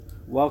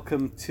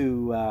Welcome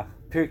to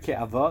Pirkei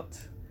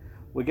Avot.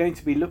 We're going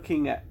to be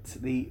looking at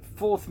the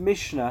fourth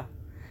Mishnah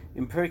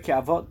in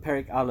Pirkei Avot,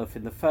 Perek Aleph,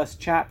 in the first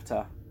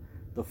chapter,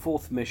 the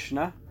fourth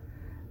Mishnah.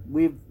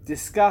 We've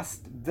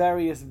discussed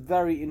various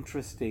very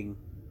interesting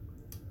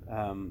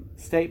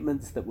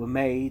statements that were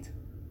made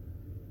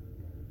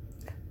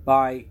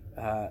by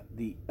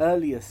the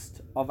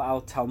earliest of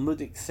our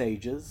Talmudic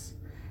sages,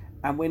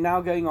 and we're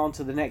now going on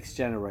to the next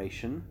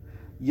generation.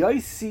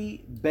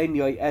 Yossi ben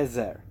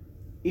Yoezer,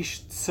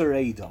 Ish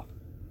Tzereida.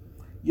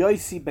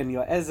 Yossi ben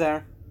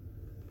Yoezer,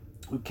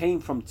 who came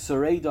from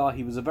Tzereida,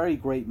 he was a very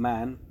great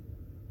man.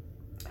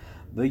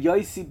 The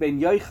Yossi ben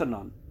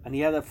Yochanan, and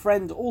he had a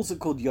friend also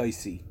called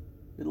Yossi.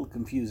 A little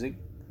confusing.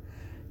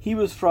 He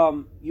was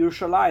from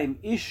Yerushalayim,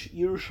 Ish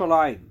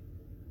Yerushalayim.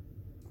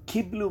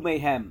 Kiblu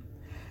mehem.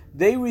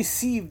 They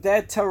received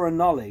their Torah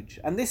knowledge,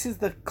 and this is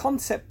the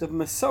concept of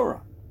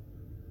Masorah.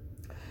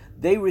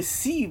 They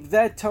received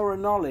their Torah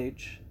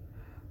knowledge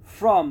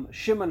from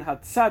Shimon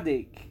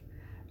HaTzadik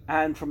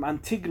and from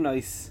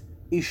Antignos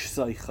Ish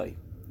Zochai.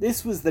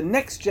 This was the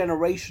next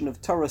generation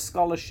of Torah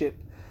scholarship,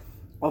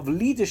 of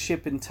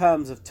leadership in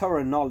terms of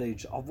Torah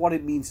knowledge, of what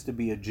it means to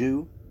be a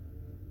Jew.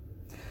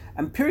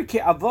 And Pirkei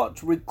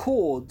Avot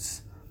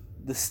records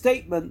the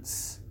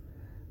statements,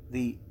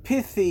 the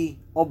pithy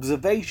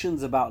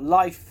observations about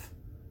life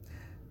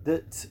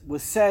that were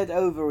said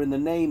over in the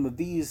name of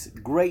these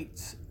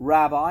great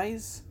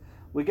rabbis.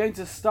 We're going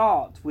to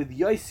start with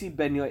Yossi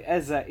ben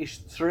Yoezer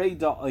Ish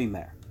Tzereida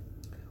Omer.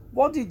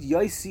 What did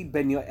Yossi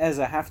ben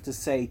Yoezer have to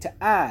say to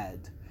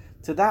add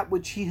to that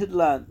which he had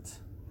learnt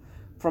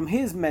from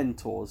his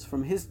mentors,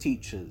 from his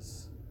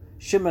teachers,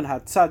 Shimon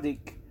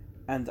HaTzadik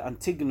and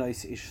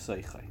Antignos Ish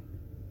Zochai?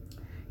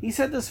 He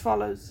said as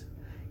follows: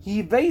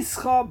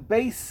 Yiveischa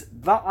beis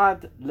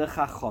va'ad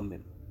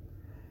lechachomim.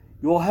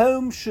 Your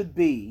home should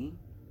be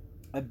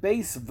a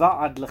beis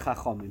va'ad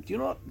lechachomim.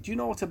 Do you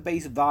know what a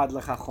beis va'ad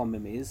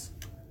lechachomim is?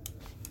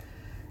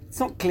 It's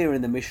not clear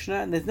in the Mishnah,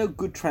 and there's no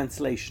good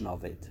translation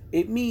of it.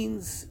 It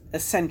means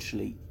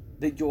essentially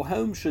that your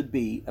home should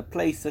be a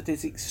place that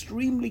is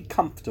extremely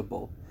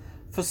comfortable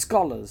for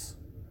scholars.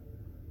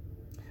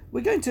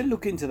 We're going to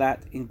look into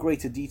that in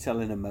greater detail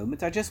in a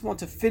moment. I just want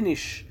to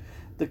finish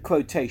the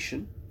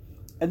quotation,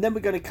 and then we're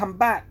going to come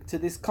back to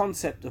this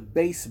concept of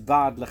beis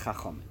va'ad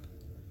lechachomim.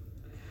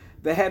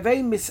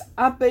 Vehevei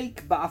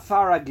mis'abek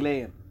ba'afar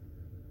agleim.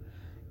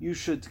 You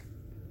should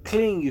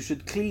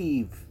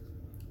cleave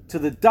to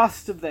the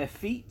dust of their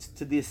feet,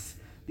 to these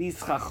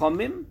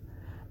chachomim.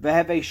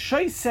 Vehevei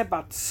shoyse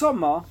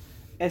batzoma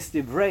es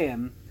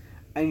divreim.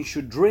 And you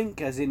should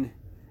drink as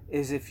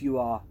if you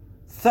are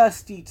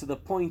thirsty to the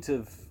point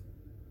of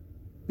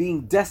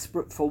being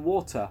desperate for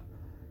water.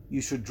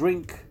 You should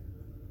drink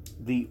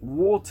the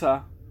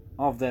water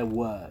of their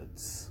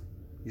words.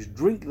 You should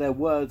drink their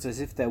words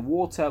as if they're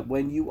water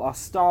when you are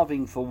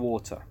starving for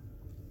water.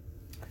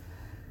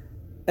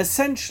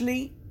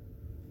 Essentially,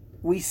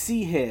 we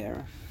see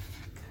here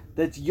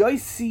that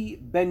Yossi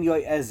ben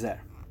Yoezer,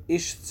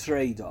 Ish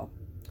Tzereida,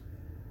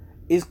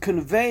 is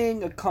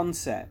conveying a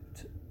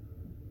concept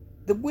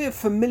that we're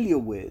familiar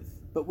with,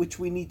 but which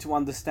we need to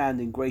understand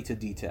in greater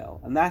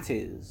detail. And that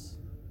is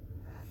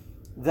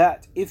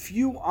that if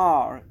you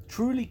are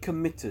truly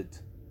committed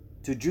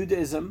to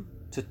Judaism,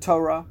 to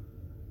Torah,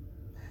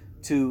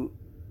 to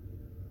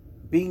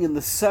being in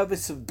the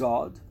service of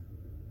God,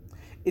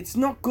 it's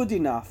not good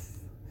enough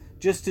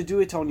just to do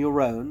it on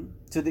your own,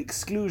 to the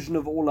exclusion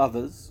of all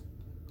others,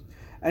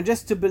 and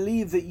just to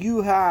believe that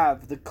you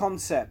have the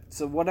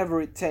concepts of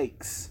whatever it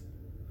takes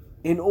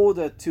in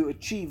order to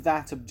achieve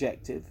that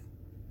objective.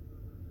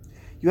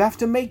 You have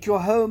to make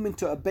your home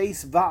into a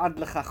beis va'ad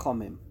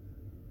lechachomim.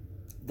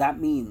 That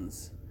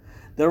means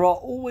there are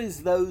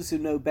always those who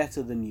know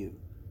better than you.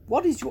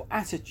 What is your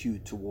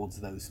attitude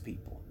towards those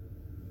people?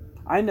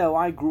 I know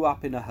I grew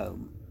up in a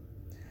home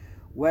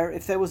where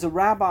if there was a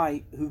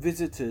rabbi who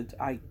visited,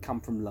 I come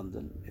from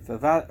London, if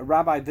a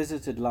rabbi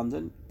visited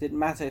London, it didn't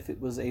matter if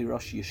it was a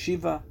Rosh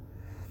Yeshiva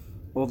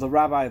or the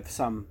rabbi of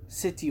some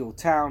city or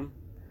town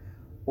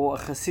or a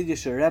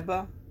Hasidic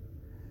Rebbe,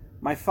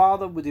 my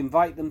father would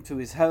invite them to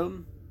his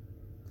home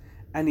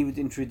and he would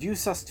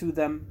introduce us to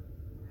them,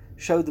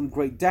 show them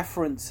great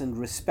deference and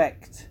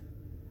respect.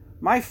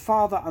 My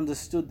father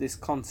understood this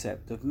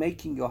concept of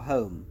making your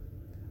home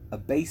a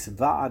beis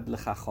va'ad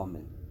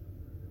lechachomim.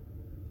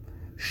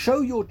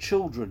 Show your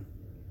children,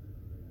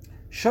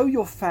 show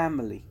your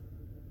family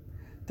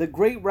that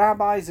great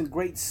rabbis and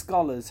great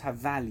scholars have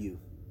value.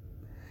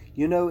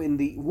 You know, in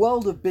the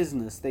world of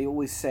business, they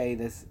always say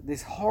there's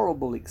this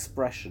horrible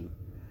expression: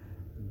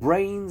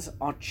 brains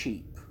are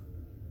cheap.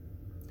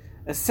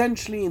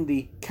 Essentially, in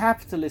the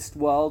capitalist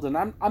world, and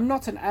I'm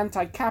not an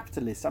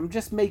anti-capitalist, I'm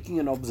just making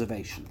an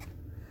observation.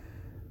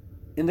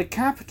 In the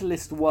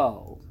capitalist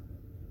world,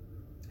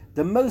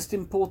 the most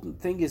important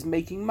thing is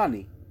making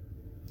money.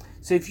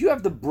 So if you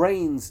have the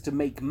brains to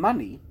make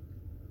money,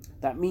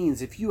 that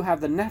means if you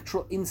have the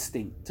natural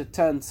instinct to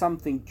turn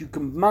something, you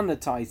can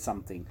monetize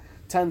something,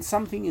 turn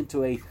something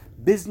into a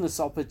business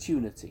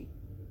opportunity,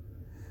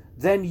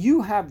 then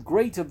you have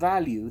greater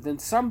value than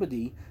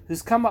somebody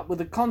who's come up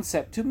with a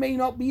concept who may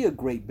not be a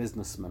great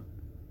businessman.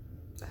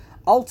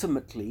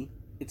 Ultimately,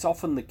 it's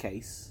often the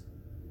case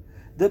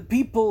that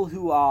people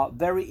who are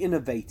very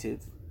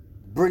innovative,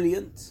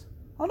 brilliant,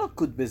 are not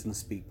good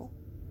business people.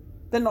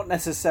 They're not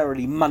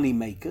necessarily money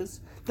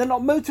makers. They're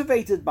not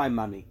motivated by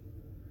money.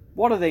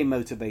 What are they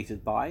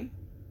motivated by?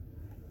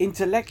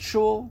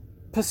 Intellectual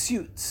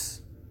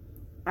pursuits,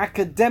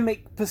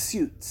 academic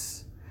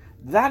pursuits.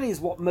 That is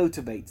what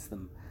motivates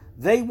them.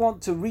 They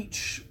want to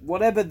reach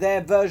whatever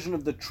their version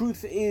of the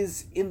truth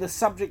is in the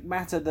subject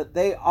matter that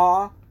they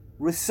are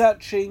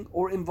researching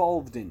or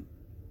involved in.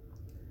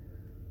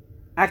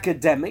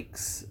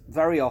 Academics,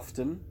 very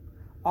often,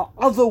 are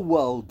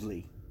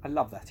otherworldly. I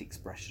love that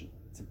expression.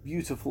 It's a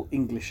beautiful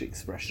English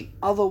expression.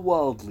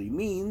 Otherworldly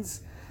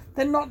means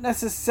they're not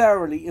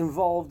necessarily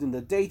involved in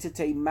the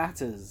day-to-day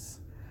matters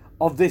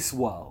of this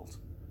world.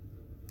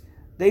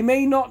 They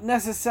may not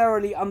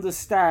necessarily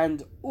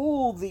understand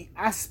all the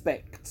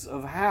aspects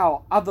of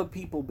how other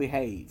people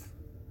behave.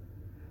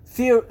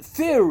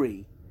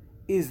 Theory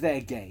is their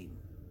game.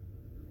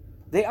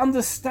 They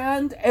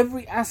understand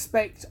every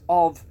aspect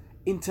of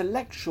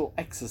intellectual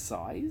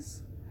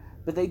exercise,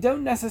 but they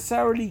don't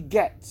necessarily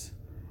get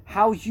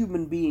how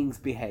human beings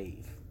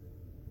behave.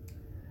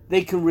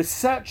 They can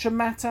research a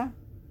matter,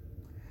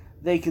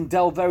 they can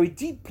delve very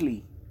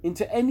deeply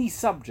into any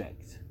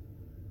subject,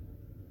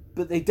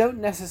 but they don't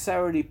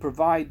necessarily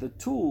provide the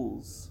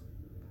tools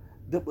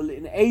that will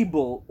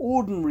enable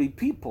ordinary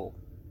people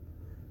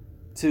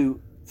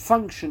to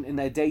function in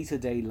their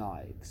day-to-day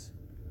lives.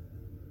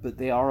 But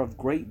they are of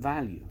great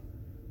value.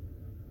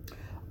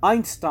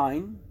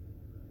 Einstein,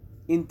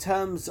 in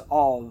terms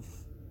of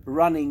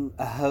running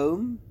a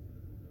home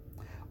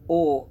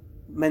or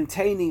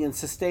maintaining and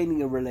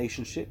sustaining a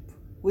relationship,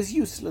 was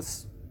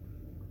useless.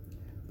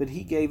 But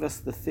he gave us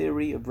the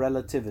theory of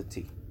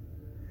relativity.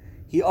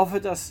 He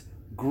offered us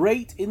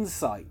great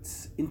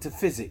insights into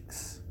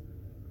physics.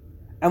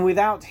 And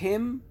without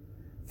him,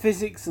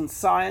 physics and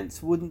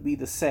science wouldn't be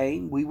the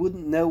same. We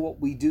wouldn't know what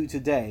we do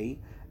today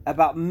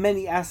about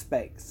many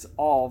aspects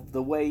of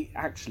the way,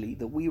 actually,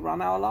 that we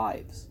run our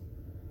lives.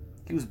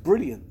 He was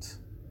brilliant.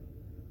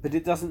 But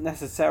it doesn't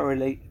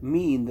necessarily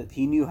mean that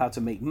he knew how to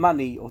make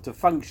money or to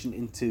function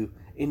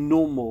in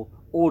normal,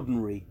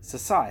 ordinary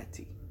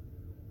society.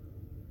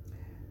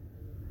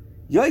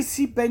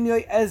 Yossi ben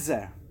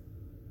Yoezer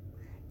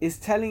is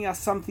telling us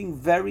something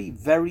very,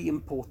 very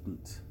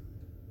important.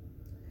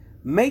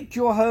 Make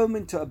your home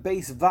into a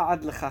base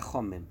va'ad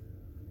l'chachomim.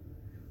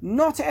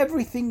 Not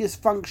everything is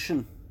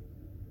function.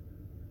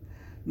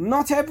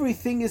 Not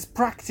everything is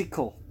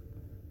practical.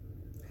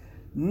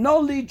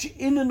 Knowledge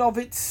in and of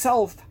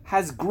itself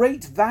has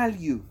great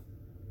value.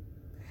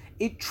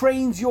 It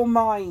trains your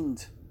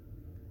mind.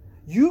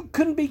 You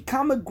can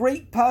become a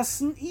great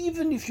person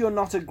even if you're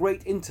not a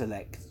great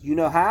intellect. You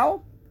know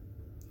how?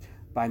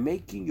 By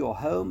making your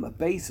home a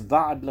base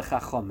va'ad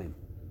l'chachomim.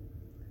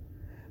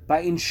 By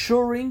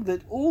ensuring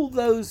that all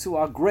those who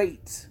are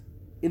great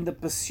in the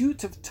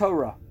pursuit of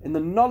Torah, in the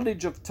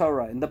knowledge of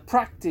Torah, in the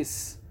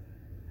practice,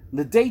 in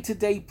the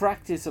day-to-day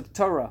practice of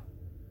Torah,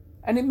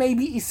 and it may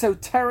be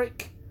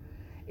esoteric,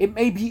 it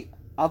may be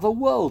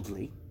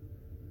otherworldly,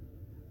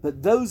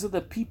 but those are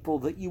the people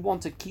that you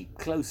want to keep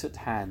close at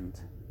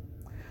hand.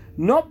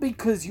 Not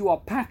because you are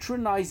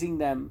patronizing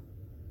them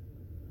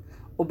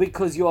or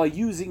because you are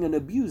using and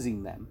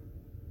abusing them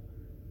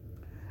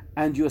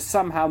and you're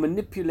somehow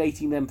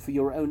manipulating them for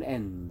your own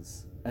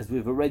ends, as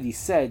we've already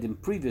said in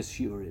previous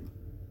shiurim,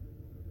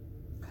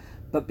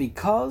 but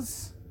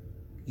because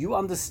you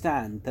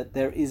understand that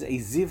there is a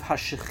ziv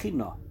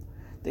hashechinah,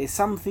 there's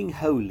something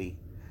holy,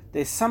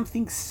 there's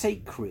something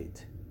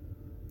sacred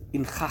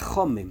in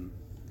chachomim,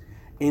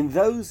 in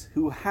those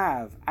who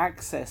have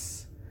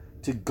access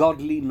to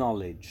godly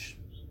knowledge.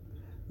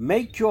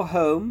 Make your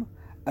home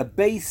a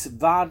base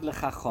va'ad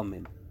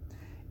l'chachomim.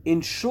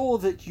 Ensure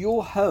that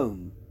your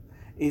home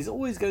is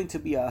always going to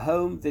be a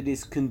home that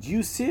is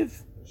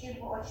conducive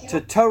to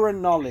Torah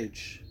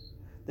knowledge,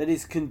 that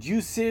is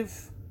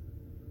conducive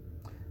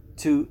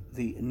to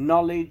the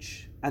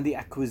knowledge and the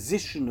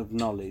acquisition of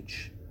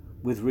knowledge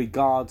with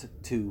regard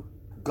to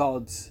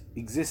God's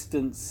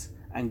existence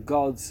and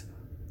God's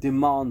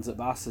demands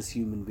of us as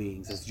human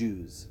beings, as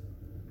Jews.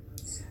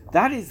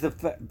 That is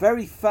the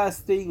very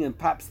first thing and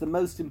perhaps the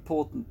most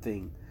important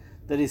thing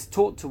that is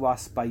taught to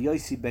us by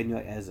Yossi ben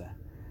Yoezer.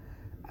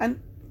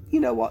 And you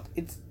know what?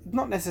 It's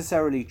not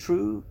necessarily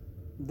true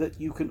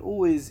that you can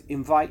always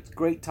invite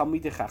great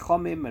Talmidei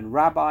Chachomim and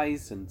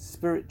rabbis and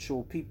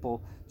spiritual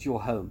people to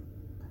your home.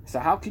 So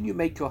how can you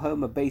make your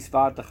home a base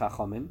va'ad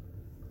l'chachomim?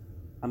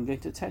 I'm going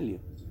to tell you.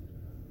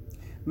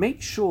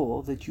 Make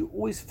sure that you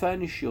always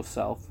furnish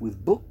yourself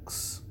with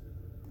books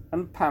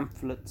and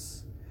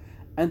pamphlets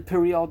and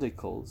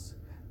periodicals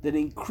that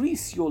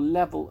increase your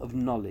level of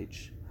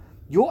knowledge.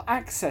 Your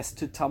access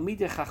to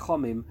Talmidei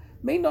Chachomim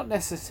may not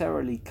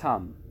necessarily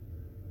come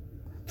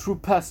through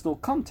personal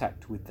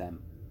contact with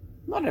them.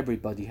 Not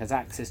everybody has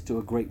access to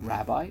a great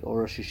rabbi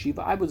or a yeshiva.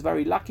 I was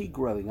very lucky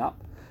growing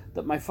up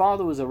that my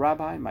father was a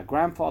rabbi, my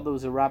grandfather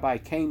was a rabbi,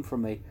 came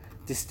from a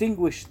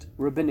distinguished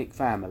rabbinic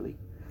family,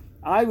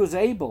 I was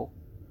able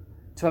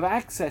to have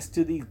access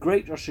to these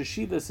great Rosh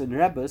Hashivas and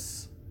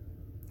Rebbes,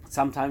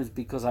 sometimes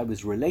because I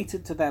was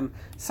related to them,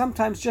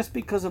 sometimes just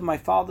because of my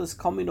father's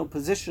communal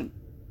position,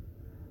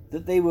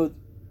 that they would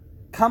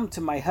come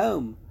to my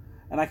home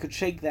and I could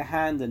shake their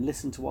hand and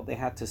listen to what they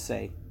had to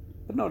say.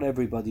 But not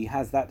everybody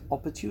has that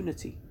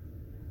opportunity.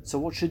 So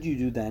what should you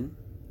do then?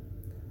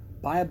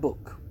 Buy a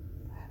book.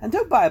 And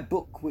don't buy a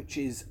book which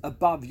is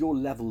above your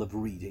level of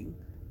reading.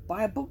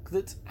 Buy a book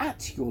that's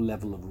at your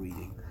level of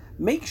reading.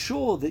 Make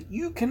sure that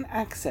you can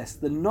access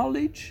the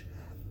knowledge,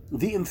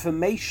 the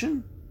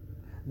information,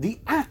 the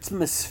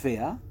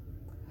atmosphere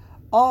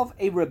of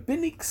a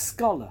rabbinic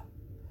scholar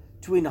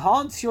to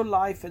enhance your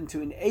life and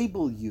to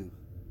enable you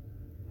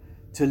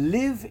to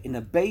live in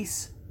a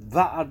base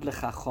va'ad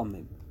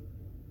lechachomim.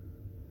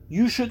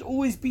 You should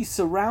always be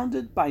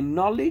surrounded by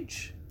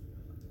knowledge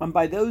and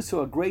by those who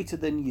are greater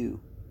than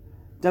you.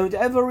 Don't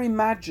ever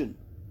imagine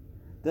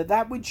that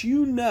that which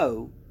you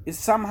know is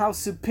somehow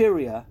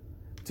superior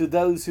to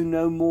those who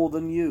know more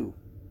than you.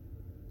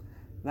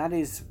 That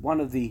is one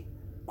of the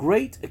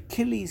great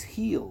Achilles'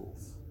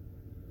 heels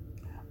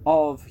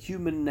of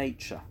human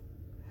nature.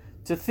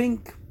 To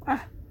think,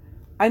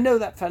 I know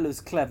that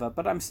fellow's clever,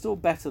 but I'm still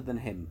better than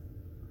him.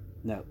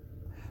 No.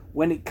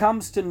 When it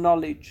comes to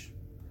knowledge,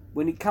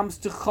 when it comes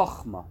to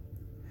chokhmah,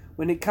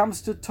 when it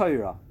comes to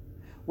Torah,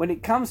 when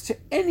it comes to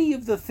any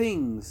of the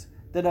things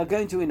that are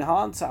going to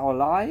enhance our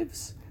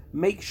lives,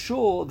 make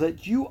sure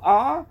that you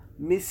are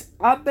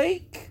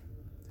misabek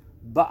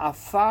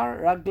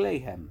ba'afar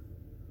raglehem,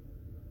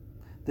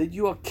 that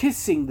you are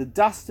kissing the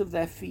dust of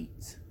their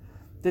feet,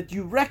 that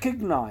you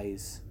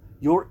recognize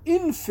your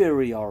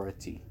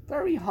inferiority.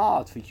 Very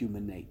hard for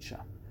human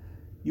nature.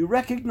 You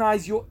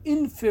recognize your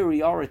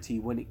inferiority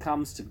when it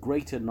comes to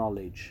greater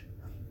knowledge,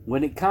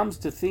 when it comes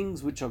to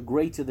things which are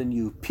greater than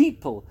you,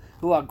 people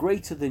who are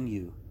greater than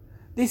you.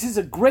 This is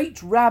a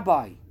great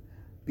rabbi.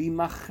 Be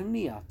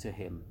machnia to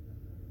him.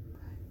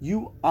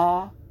 You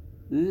are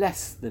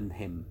less than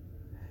him.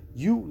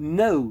 You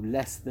know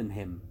less than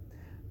him.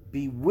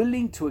 Be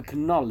willing to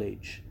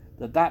acknowledge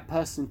that that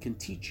person can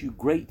teach you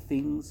great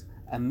things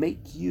and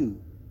make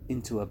you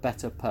into a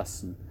better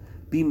person.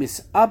 Be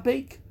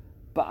misabek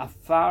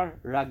ba'afar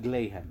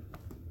raglehem.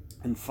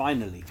 And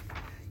finally,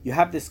 you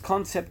have this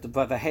concept of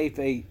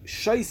v'hefe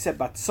shoyse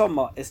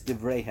batzoma es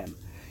divrehem.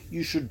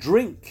 You should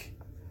drink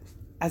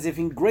as if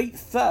in great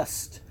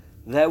thirst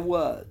their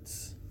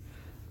words.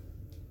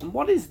 And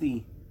what is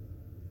the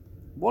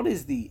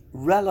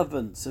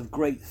relevance of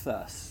great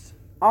thirst?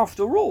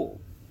 After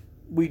all,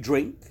 we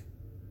drink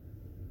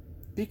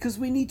because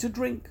we need to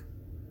drink.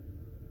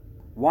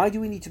 Why do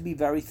we need to be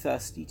very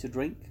thirsty to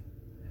drink?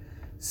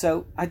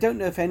 So I don't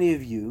know if any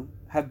of you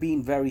have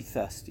been very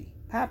thirsty.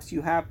 Perhaps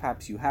you have,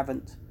 perhaps you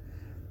haven't.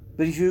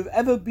 But if you've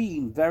ever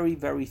been very,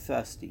 very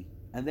thirsty,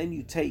 and then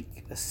you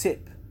take a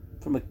sip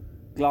from a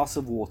glass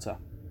of water,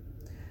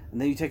 and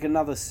then you take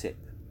another sip,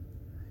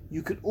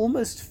 you can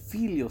almost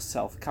feel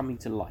yourself coming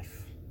to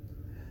life.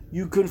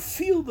 You can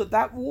feel that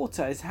that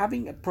water is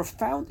having a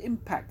profound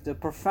impact, a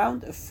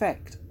profound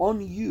effect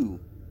on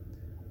you,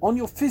 on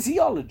your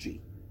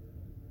physiology.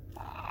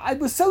 I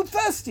was so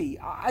thirsty.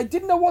 I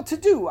didn't know what to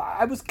do.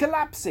 I was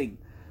collapsing.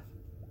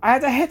 I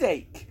had a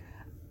headache.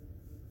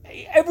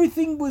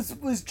 Everything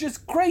was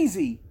just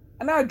crazy.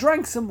 And I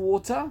drank some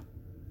water,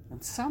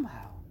 and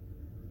somehow,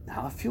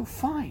 now I feel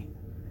fine.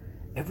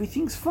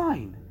 Everything's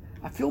fine.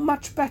 I feel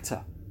much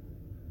better.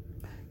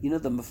 You know,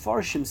 the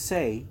Mefarshim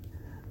say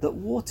that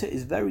water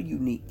is very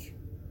unique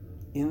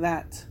in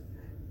that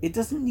it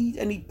doesn't need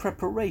any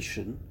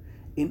preparation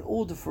in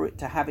order for it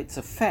to have its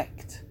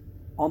effect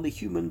on the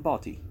human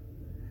body.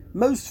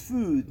 Most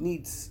food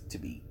needs to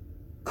be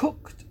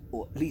cooked,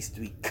 or at least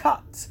to be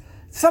cut.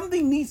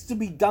 Something needs to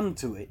be done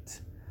to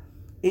it.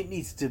 It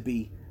needs to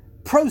be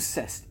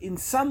processed in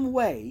some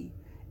way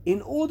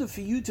in order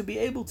for you to be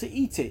able to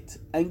eat it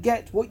and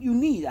get what you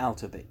need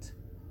out of it.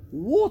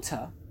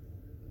 Water,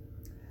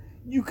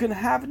 you can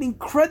have an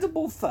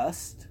incredible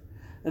thirst,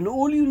 and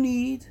all you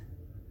need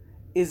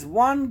is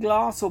one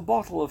glass or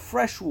bottle of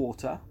fresh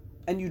water,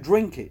 and you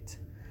drink it.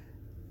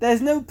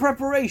 There's no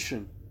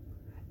preparation.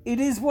 It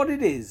is what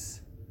it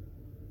is.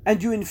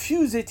 And you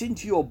infuse it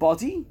into your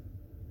body,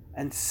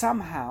 and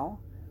somehow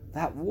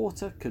that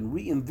water can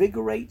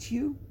reinvigorate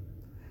you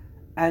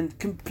and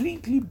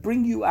completely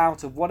bring you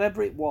out of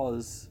whatever it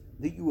was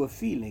that you were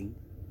feeling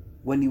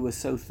when you were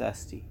so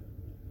thirsty.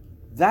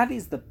 That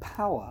is the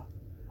power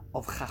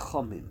of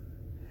Chachomim.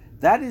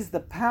 That is the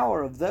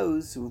power of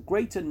those who have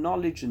greater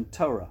knowledge and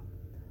Torah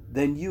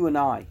than you and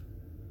I.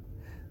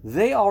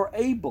 They are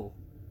able,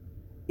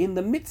 in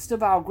the midst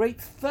of our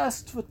great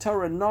thirst for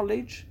Torah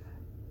knowledge,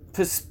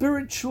 for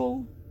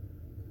spiritual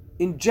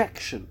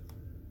injection,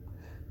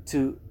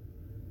 to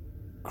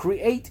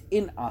create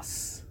in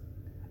us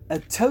a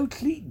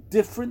totally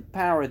different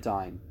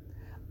paradigm.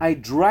 I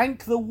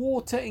drank the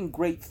water in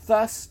great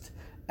thirst,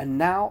 and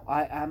now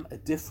I am a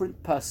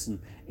different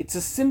person. It's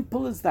as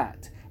simple as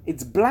that.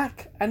 It's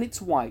black and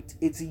it's white.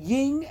 It's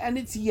yin and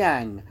it's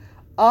yang.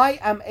 I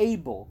am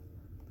able,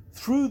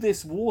 through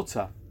this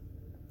water,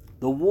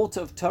 the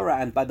water of Torah,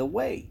 and by the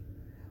way,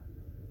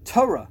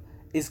 Torah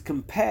is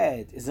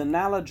compared, is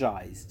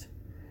analogized,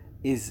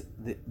 is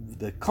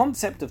the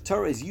concept of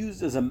Torah is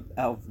used as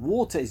of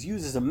water is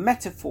used as a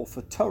metaphor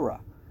for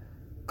Torah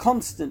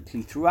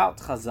constantly throughout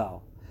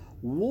Chazal.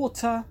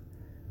 Water,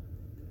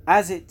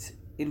 as it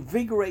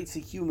invigorates a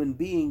human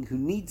being who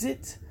needs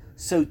it,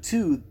 so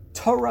too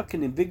Torah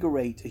can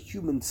invigorate a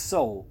human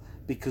soul,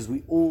 because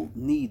we all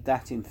need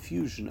that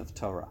infusion of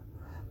Torah.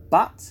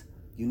 But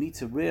you need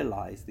to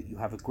realize that you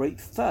have a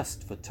great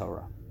thirst for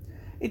Torah.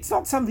 It's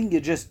not something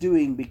you're just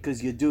doing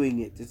because you're doing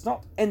it. It's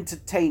not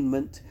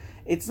entertainment.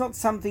 It's not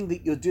something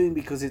that you're doing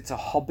because it's a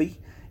hobby.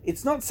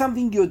 It's not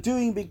something you're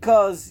doing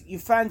because you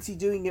fancy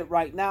doing it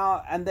right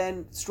now and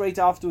then straight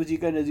afterwards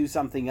you're going to do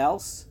something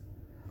else.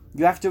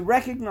 You have to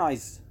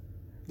recognize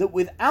that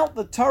without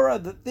the Torah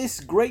that this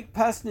great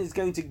person is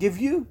going to give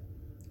you,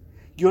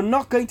 you're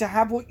not going to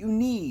have what you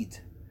need.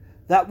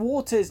 That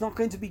water is not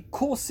going to be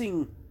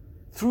coursing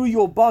through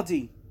your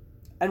body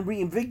and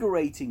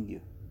reinvigorating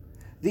you.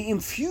 The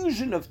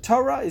infusion of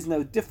Torah is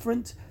no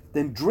different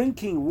than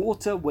drinking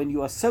water when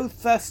you are so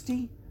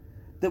thirsty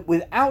that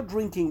without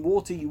drinking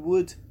water you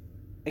would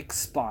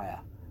expire.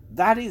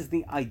 That is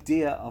the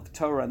idea of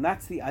Torah, and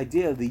that's the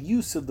idea of the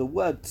use of the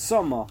word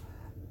tzoma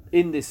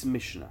in this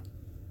Mishnah.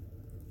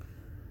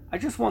 I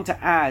just want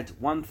to add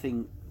one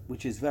thing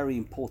which is very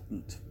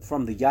important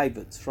from the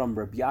Yavets, from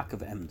Rabbi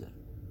Yaakov Emden.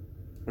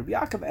 Rabbi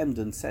Yaakov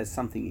Emden says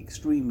something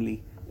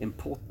extremely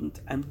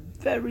important and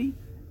very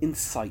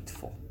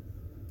insightful.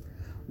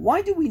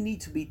 Why do we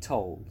need to be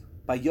told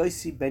by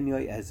Yossi ben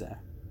Yoezer,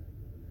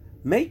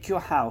 make your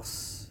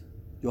house,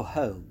 your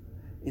home,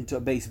 into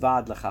a beis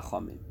vad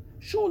lechachomim?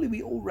 Surely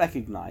we all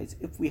recognize,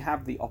 if we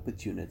have the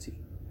opportunity,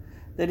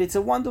 that it's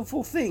a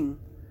wonderful thing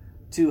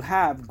to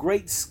have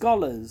great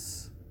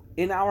scholars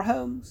in our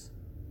homes.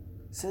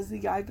 Says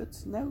the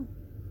Yavets, no.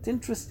 It's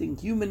interesting.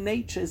 Human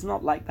nature is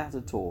not like that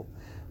at all.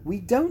 We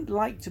don't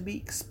like to be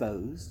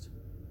exposed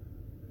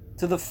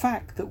to the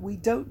fact that we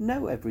don't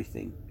know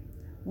everything.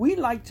 We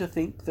like to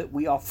think that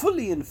we are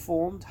fully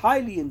informed,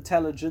 highly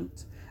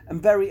intelligent,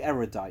 and very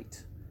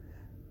erudite.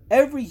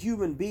 Every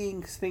human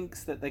being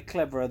thinks that they're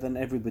cleverer than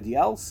everybody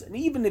else, and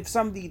even if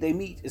somebody they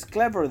meet is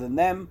cleverer than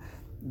them,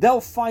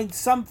 they'll find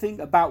something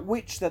about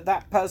which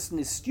that person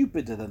is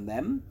stupider than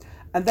them,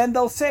 and then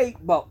they'll say,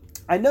 well,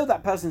 I know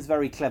that person's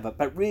very clever,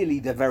 but really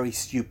they're very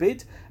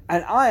stupid,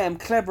 and I am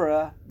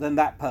cleverer than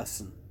that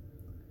person.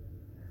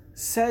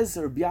 Says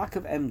Rabbi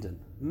Yaakov Emden,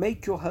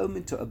 make your home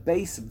into a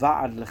beis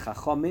vad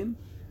lechachomim,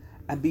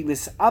 and be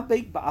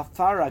misabek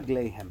ba'afar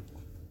ragleihem.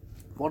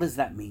 What does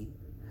that mean?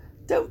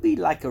 Don't be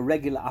like a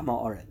regular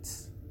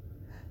Amaoretz.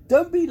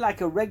 Don't be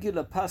like a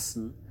regular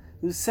person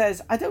who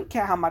says, I don't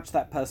care how much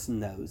that person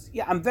knows.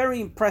 Yeah, I'm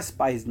very impressed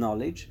by his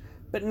knowledge,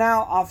 but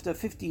now after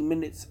 15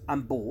 minutes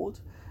I'm bored,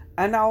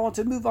 and now I want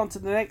to move on to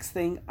the next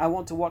thing. I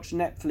want to watch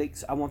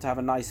Netflix, I want to have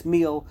a nice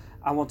meal,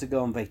 I want to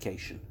go on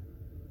vacation.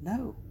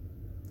 No.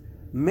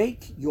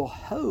 Make your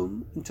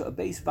home into a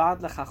beis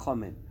vad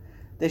lechachomim.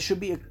 There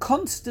should be a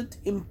constant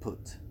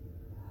input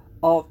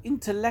of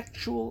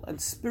intellectual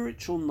and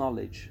spiritual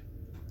knowledge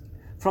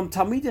from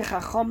Talmidei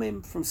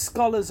Chachamim, from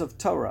scholars of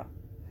Torah,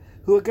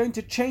 who are going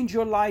to change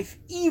your life,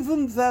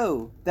 even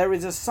though there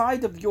is a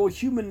side of your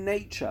human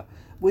nature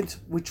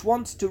which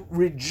wants to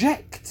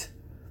reject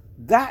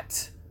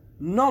that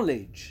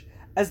knowledge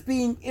as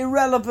being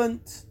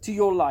irrelevant to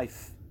your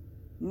life.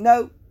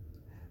 No.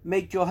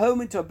 Make your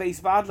home into a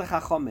beis vad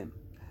lechachomim.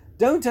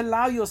 Don't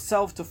allow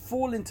yourself to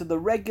fall into the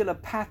regular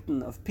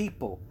pattern of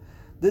people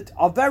that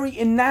are very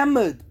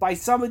enamored by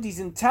somebody's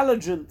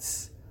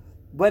intelligence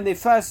when they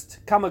first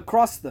come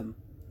across them.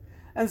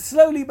 And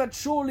slowly but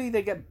surely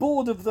they get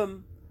bored of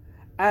them,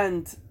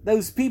 and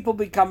those people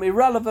become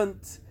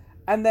irrelevant,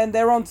 and then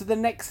they're on to the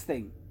next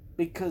thing.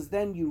 Because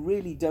then you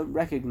really don't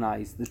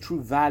recognize the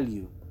true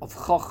value of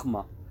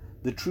Chokhmah,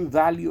 the true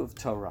value of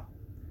Torah.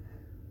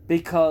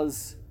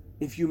 Because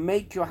if you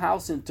make your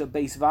house into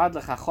beis vad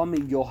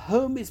lechachomim, your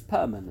home is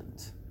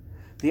permanent.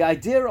 The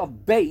idea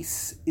of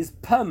base is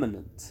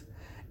permanent.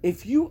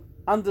 If you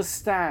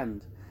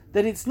understand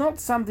that it's not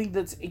something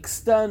that's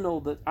external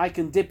that I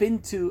can dip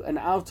into and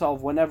out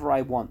of whenever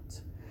I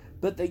want,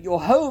 but that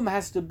your home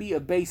has to be a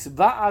beis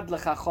vad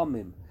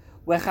lechachomim,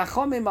 where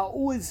chachomim are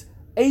always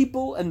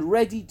able and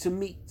ready to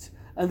meet,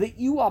 and that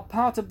you are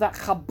part of that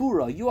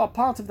chabura, you are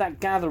part of that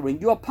gathering,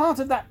 you are part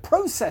of that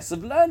process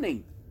of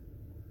learning,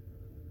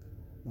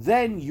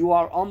 then you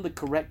are on the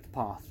correct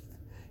path.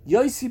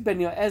 Yossi ben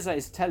Yoezer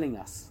is telling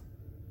us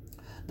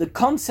the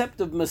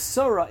concept of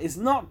Masorah is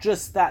not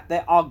just that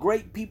there are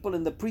great people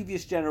in the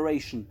previous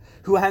generation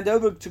who hand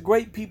over to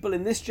great people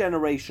in this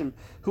generation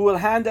who will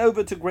hand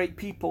over to great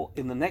people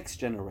in the next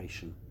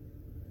generation.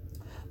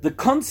 The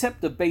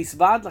concept of beis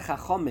vad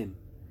lechachomim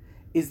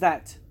is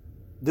that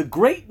the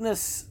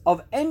greatness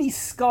of any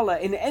scholar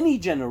in any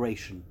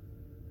generation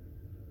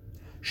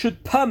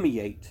should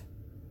permeate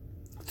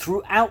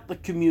throughout the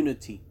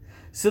community,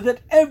 so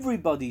that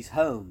everybody's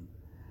home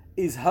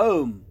is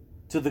home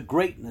to the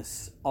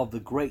greatness of the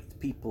great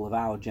people of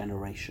our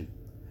generation.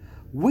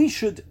 We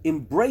should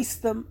embrace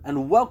them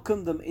and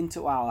welcome them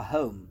into our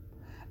home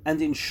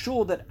and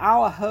ensure that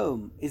our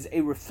home is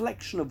a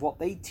reflection of what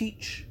they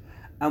teach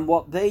and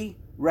what they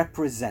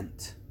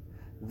represent.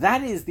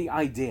 That is the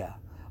idea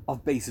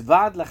of Beis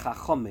Vad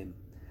Lechachomim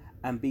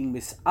and being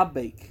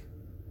misabek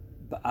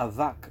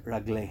ba'avak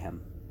raglehem,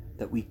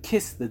 that we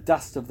kiss the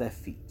dust of their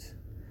feet.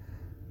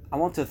 I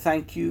want to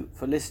thank you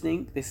for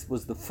listening. This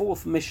was the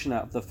fourth Mishnah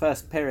of the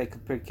first Perek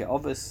of Pirkei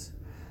Avos,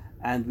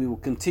 and we will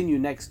continue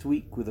next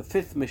week with the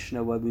fifth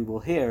Mishnah, where we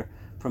will hear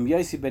from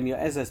Yossi ben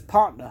Yoezer's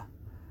partner,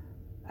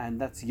 and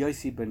that's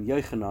Yossi ben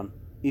Yochanan,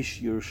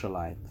 Ish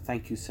Yerushalayim.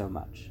 Thank you so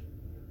much.